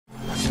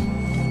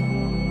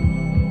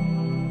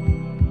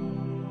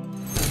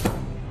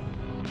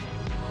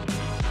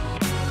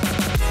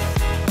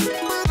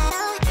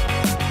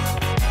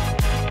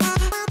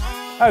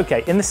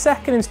Okay, in the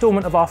second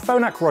instalment of our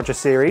Phonak Roger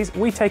Series,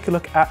 we take a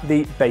look at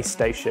the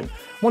BaseStation.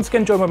 Once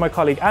again joined by my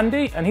colleague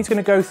Andy, and he's going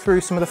to go through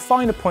some of the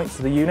finer points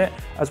of the unit,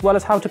 as well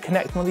as how to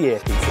connect them on the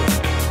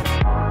earpieces.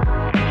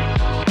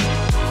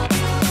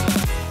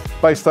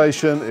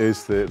 BaseStation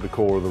is the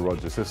core of the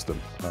Roger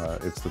system.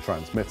 It's the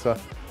transmitter,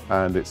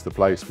 and it's the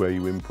place where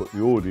you input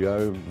the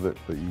audio that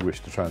you wish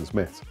to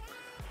transmit.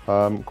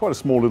 Quite a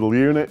small little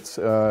unit.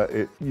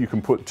 You can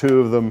put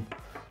two of them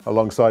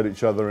alongside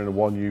each other in a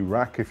 1U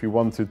rack if you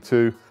wanted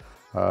to.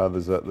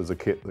 There's a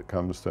kit that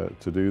comes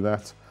to do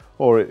that,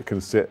 or it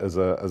can sit as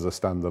a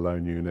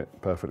standalone unit,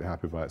 perfectly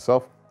happy by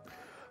itself.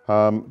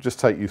 Just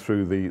take you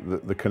through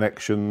the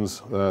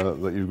connections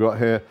that you've got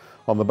here.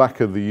 On the back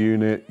of the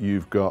unit,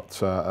 you've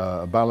got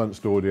a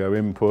balanced audio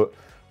input,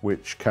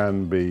 which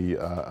can be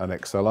an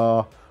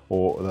XLR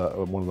or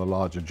one of the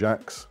larger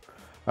jacks.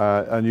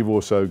 And you've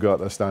also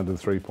got a standard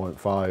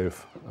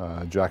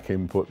 3.5 jack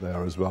input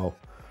there as well,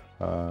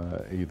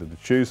 either to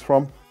choose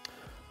from.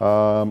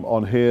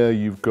 On here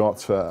you've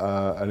got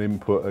an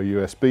input, a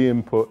USB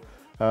input.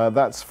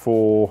 That's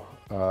for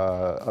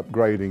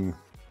upgrading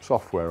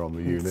software on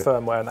the unit.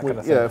 Firmware and that kind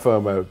of thing. Yeah,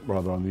 firmware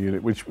rather on the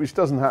unit, which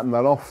doesn't happen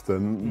that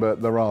often,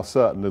 but there are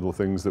certain little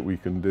things that we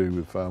can do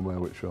with firmware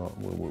which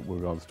we're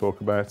going to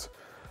talk about.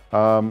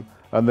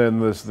 And then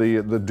there's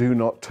the do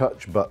not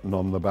touch button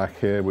on the back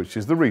here, which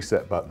is the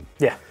reset button.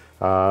 Yeah.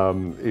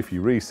 If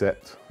you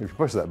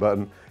push that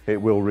button, it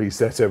will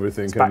reset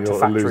everything and you'll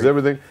lose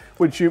everything,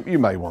 which you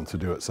may want to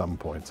do at some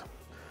point.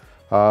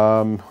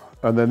 And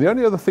then the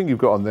only other thing you've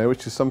got on there,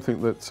 which is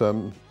something that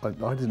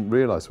I didn't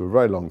realise for a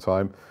very long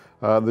time,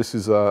 this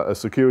is a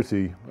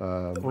security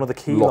one of the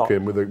key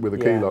lock-in with a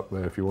key lock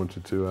there if you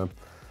wanted to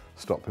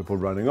stop people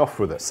running off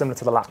with it. Similar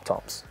to the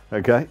laptops.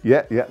 Okay,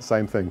 yeah,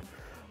 same thing.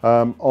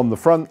 On the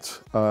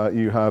front,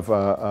 you have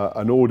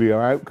an audio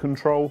out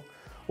control.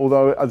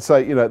 Although I'd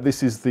say,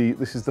 this is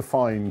the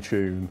fine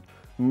tune.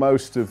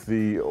 Most of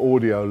the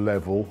audio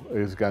level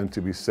is going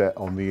to be set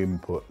on the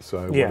input.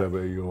 So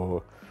whatever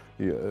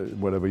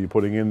you're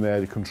putting in there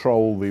to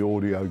control the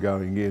audio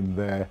going in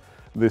there,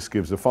 this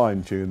gives a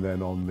fine tune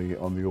then on the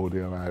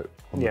audio out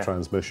on the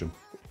transmission.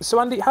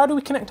 So Andy, how do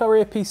we connect our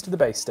earpiece to the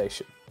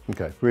BaseStation?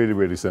 Okay,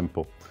 really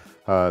simple.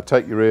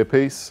 Take your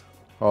earpiece.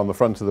 On the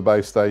front of the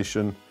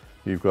BaseStation,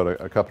 you've got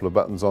a couple of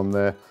buttons on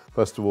there.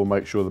 First of all,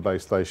 make sure the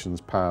BaseStation's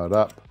powered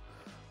up.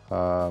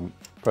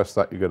 Press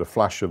that, you get a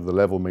flash of the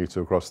level meter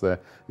across there.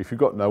 If you've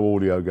got no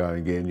audio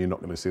going in, you're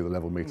not going to see the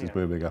level meters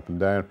moving up and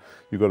down.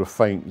 You've got a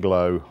faint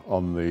glow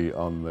on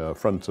the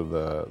front of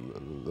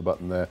the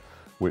button there,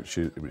 which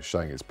is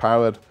saying it's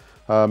powered.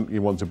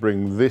 You want to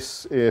bring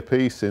this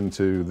earpiece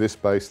into this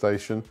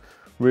BaseStation.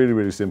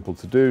 Really simple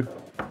to do.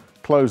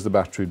 Close the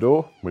battery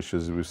door, which,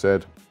 as we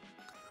said,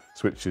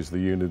 switches the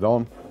unit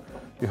on.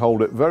 You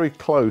hold it very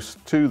close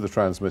to the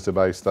transmitter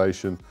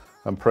BaseStation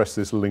and press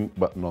this link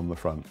button on the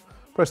front.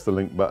 Press the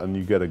link button,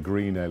 you get a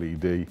green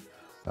LED,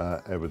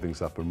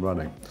 everything's up and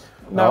running.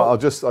 Now,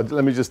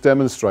 let me just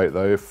demonstrate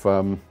though, if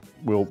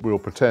we'll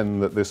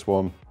pretend that this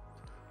one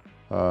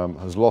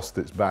has lost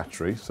its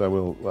battery, so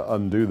we'll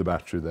undo the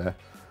battery there,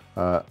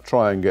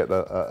 try and get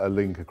a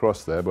link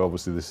across there, but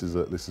obviously this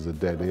is a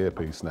dead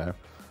earpiece now.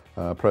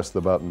 Press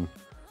the button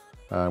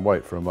and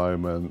wait for a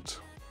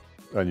moment,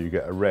 and you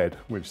get a red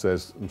which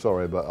says, I'm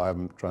sorry, but I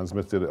haven't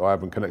transmitted it, or I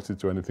haven't connected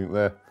to anything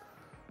there.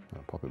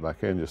 I'll pop it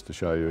back in just to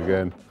show you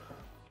again.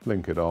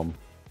 Link it on,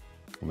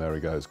 and there we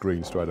go, it's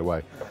green straight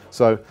away.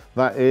 So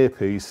that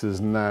earpiece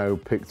has now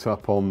picked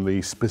up on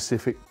the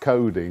specific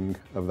coding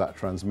of that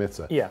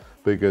transmitter. Yeah.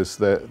 Because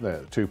they're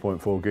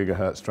 2.4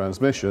 gigahertz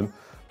transmission,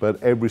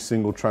 but every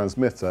single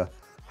transmitter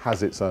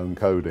has its own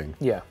coding.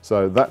 Yeah.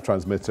 So that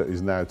transmitter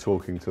is now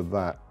talking to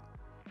that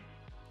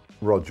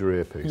Roger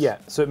earpiece. Yeah,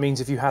 so it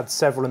means if you had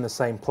several in the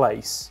same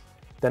place,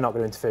 they're not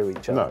going to interfere with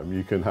each other. No,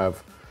 you can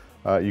have,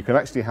 you can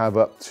actually have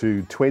up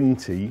to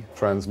 20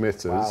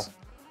 transmitters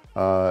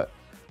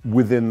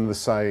within the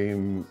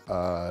same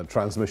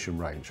transmission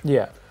range.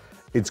 Yeah.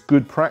 It's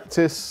good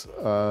practice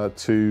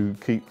to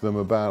keep them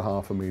about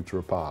 ½ meter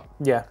apart.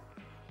 Yeah.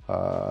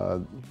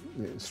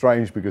 It's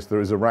strange because there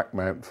is a rack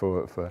mount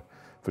for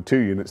 2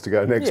 units to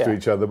go next to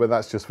each other, but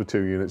that's just for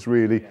 2 units.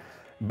 Really,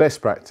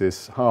 best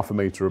practice, ½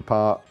 meter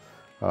apart.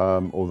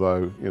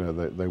 Although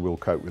they will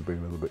cope with being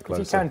a little bit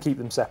closer. If you can keep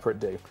them separate,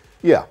 do.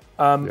 Yeah.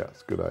 Yeah,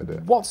 it's a good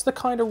idea. What's the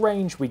kind of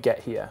range we get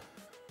here?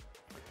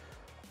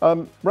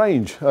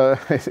 Range.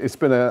 It's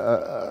been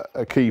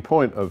a key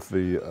point of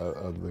the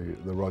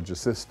Roger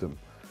system.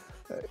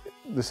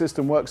 The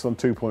system works on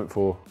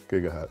 2.4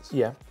 gigahertz.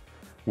 Yeah.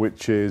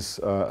 Which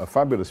is a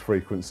fabulous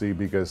frequency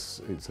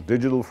because it's a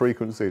digital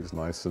frequency. It's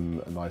nice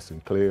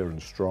and clear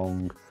and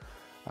strong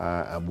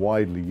and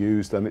widely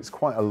used, and it's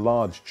quite a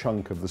large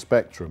chunk of the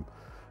spectrum.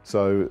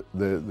 So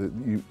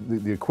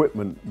the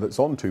equipment that's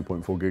on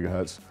 2.4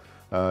 gigahertz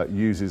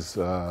uses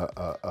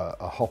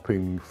a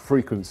hopping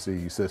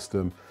frequency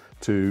system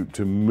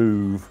to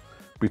move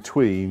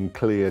between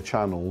clear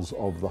channels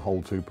of the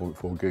whole 2.4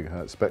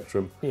 gigahertz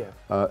spectrum. Yeah.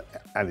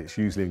 And it's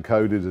usually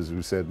encoded, as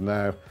we said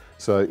now.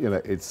 So, you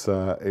know, it's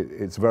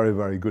very,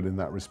 very good in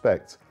that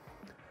respect.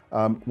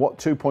 What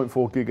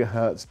 2.4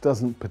 gigahertz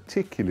doesn't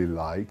particularly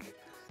like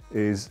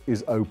is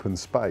open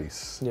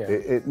space. Yeah.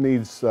 It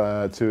needs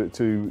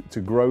to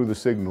grow the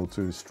signal,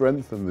 to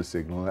strengthen the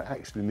signal, it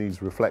actually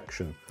needs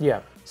reflection. Yeah.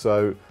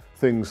 So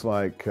things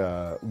like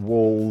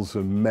walls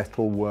and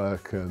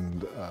metalwork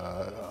and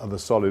other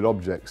solid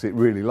objects it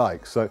really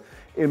likes. So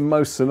in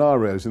most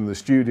scenarios, in the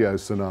studio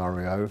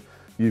scenario,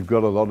 you've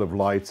got a lot of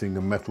lighting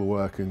and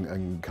metalwork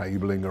and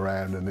cabling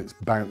around, and it's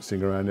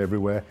bouncing around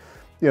everywhere.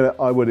 You know,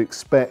 I would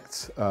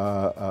expect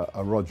a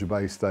Roger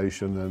base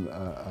station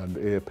and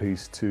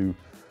earpiece to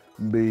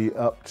be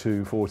up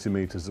to 40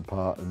 meters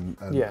apart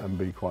and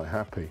be quite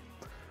happy.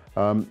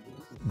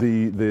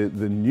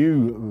 The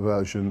new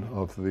version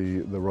of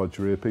the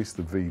Roger earpiece,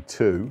 the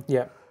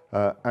V2,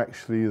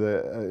 actually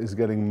is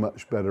getting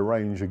much better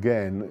range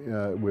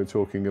again. We're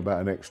talking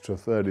about an extra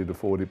 30 to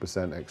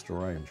 40% extra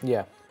range.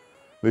 Yeah.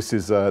 This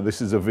is a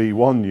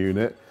V1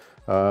 unit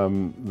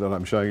that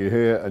I'm showing you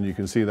here, and you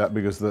can see that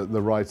because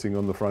the writing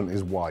on the front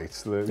is white.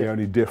 The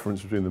only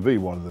difference between the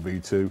V1 and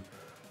the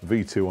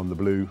V2 on the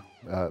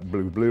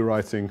blue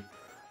writing,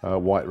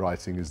 white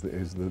writing is the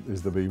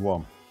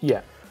V1.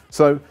 Yeah.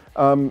 So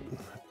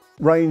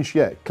range,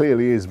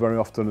 clearly is very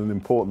often an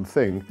important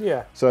thing.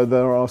 Yeah. So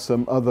there are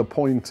some other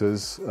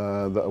pointers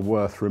that are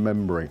worth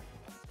remembering.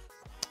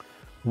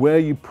 Where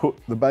you put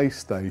the base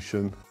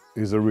station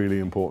is a really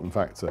important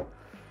factor.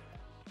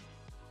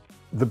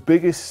 The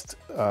biggest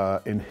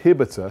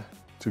inhibitor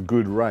to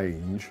good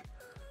range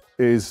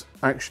is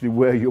actually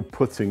where you're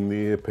putting the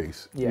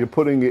earpiece. Yeah. You're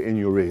putting it in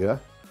your ear,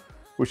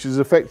 which is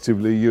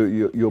effectively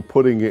you're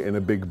putting it in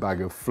a big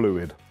bag of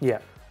fluid. Yeah.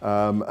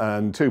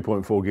 And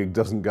 2.4 gig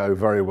doesn't go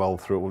very well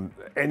through,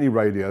 any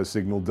radio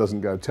signal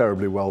doesn't go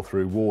terribly well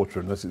through water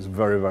unless it's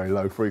very, very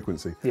low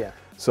frequency. Yeah.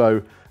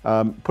 So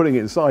putting it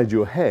inside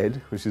your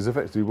head, which is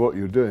effectively what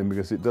you're doing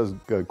because it does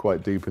go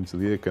quite deep into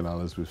the ear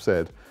canal, as we've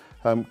said,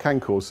 can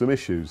cause some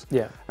issues.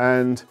 Yeah.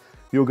 And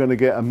you're going to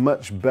get a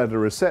much better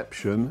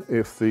reception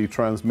if the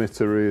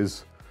transmitter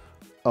is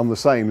on the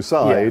same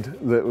side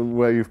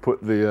where you've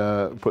put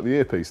the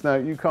earpiece. Now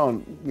you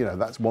can't, you know,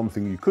 that's one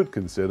thing you could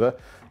consider,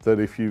 that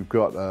if you've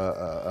got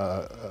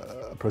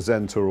a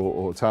presenter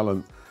or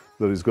talent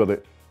that has got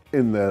it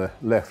in their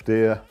left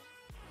ear,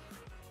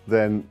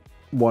 then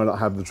why not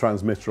have the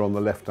transmitter on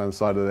the left-hand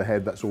side of the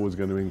head? That's always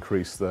going to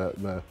increase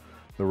the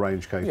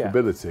range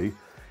capability. Yeah.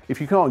 If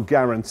you can't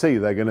guarantee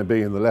they're going to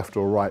be in the left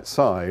or right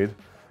side,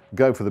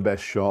 go for the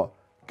best shot,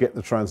 get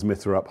the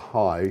transmitter up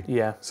high,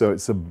 so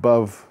it's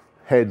above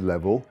head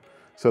level,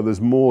 so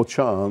there's more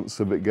chance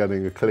of it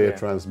getting a clear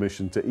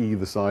transmission to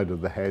either side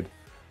of the head,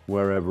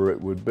 wherever it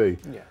would be.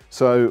 Yeah.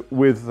 So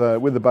with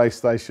the base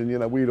station, you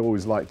know, we'd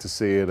always like to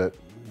see it at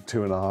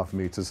 2.5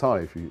 meters high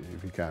if you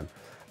can,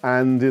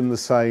 and in the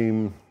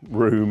same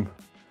room,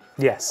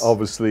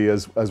 obviously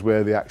as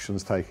where the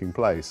action's taking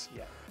place.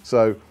 Yeah.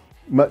 So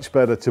much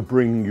better to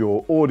bring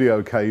your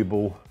audio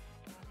cable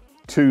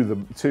to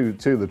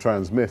the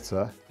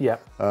transmitter,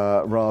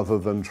 rather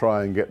than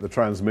try and get the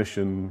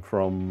transmission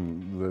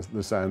from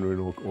the sound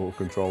room or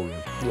control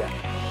room. Yeah.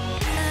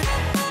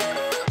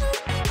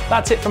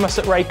 That's it from us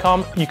at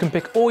Raycom. You can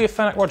pick all your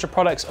Phonak Roger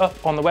products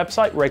up on the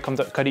website,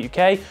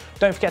 raycom.co.uk.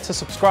 Don't forget to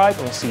subscribe,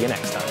 and we'll see you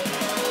next time.